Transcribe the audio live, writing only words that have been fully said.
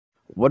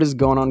What is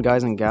going on,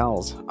 guys and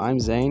gals? I'm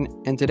Zane,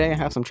 and today I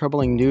have some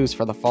troubling news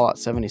for the Fallout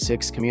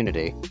 76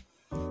 community.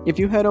 If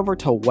you head over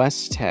to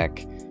West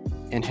Tech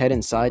and head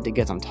inside to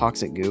get some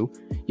toxic goo,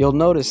 you'll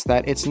notice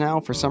that it's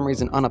now for some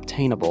reason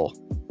unobtainable,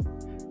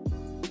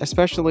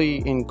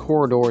 especially in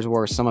corridors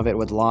where some of it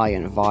would lie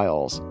in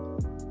vials.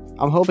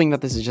 I'm hoping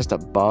that this is just a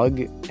bug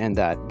and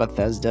that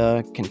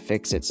Bethesda can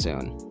fix it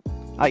soon.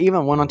 I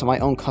even went onto my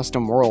own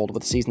custom world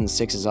with Season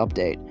 6's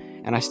update,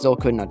 and I still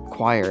couldn't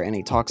acquire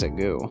any toxic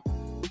goo.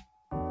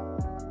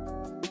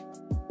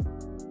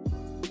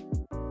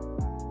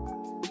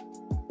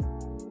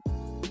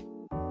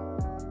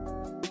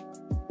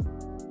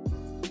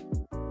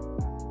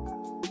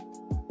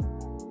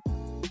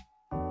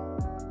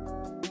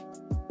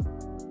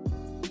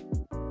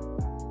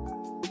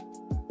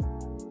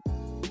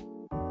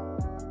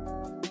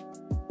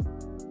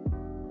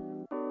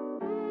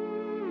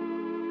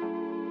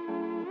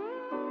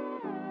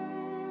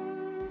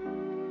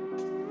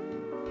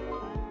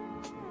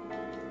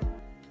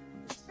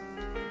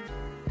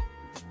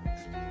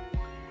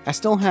 I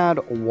still had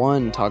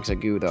one toxic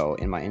goo though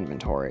in my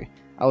inventory.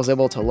 I was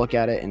able to look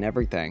at it and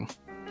everything.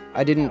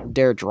 I didn't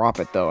dare drop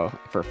it though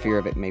for fear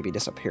of it maybe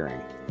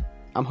disappearing.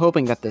 I'm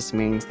hoping that this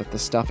means that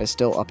this stuff is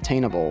still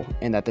obtainable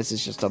and that this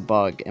is just a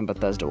bug and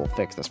Bethesda will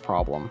fix this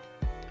problem.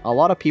 A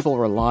lot of people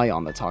rely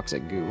on the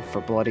toxic goo for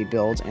bloody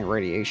builds and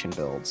radiation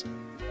builds.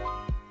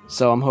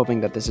 So I'm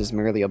hoping that this is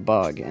merely a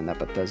bug and that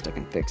Bethesda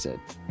can fix it.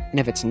 And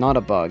if it's not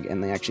a bug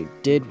and they actually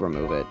did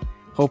remove it,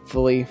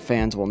 hopefully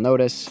fans will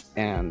notice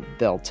and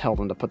they'll tell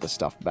them to put the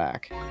stuff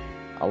back.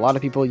 A lot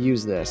of people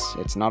use this,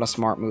 it's not a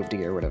smart move to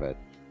get rid of it.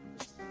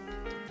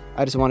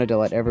 I just wanted to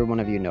let every one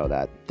of you know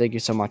that. Thank you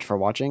so much for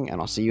watching,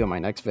 and I'll see you in my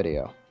next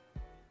video.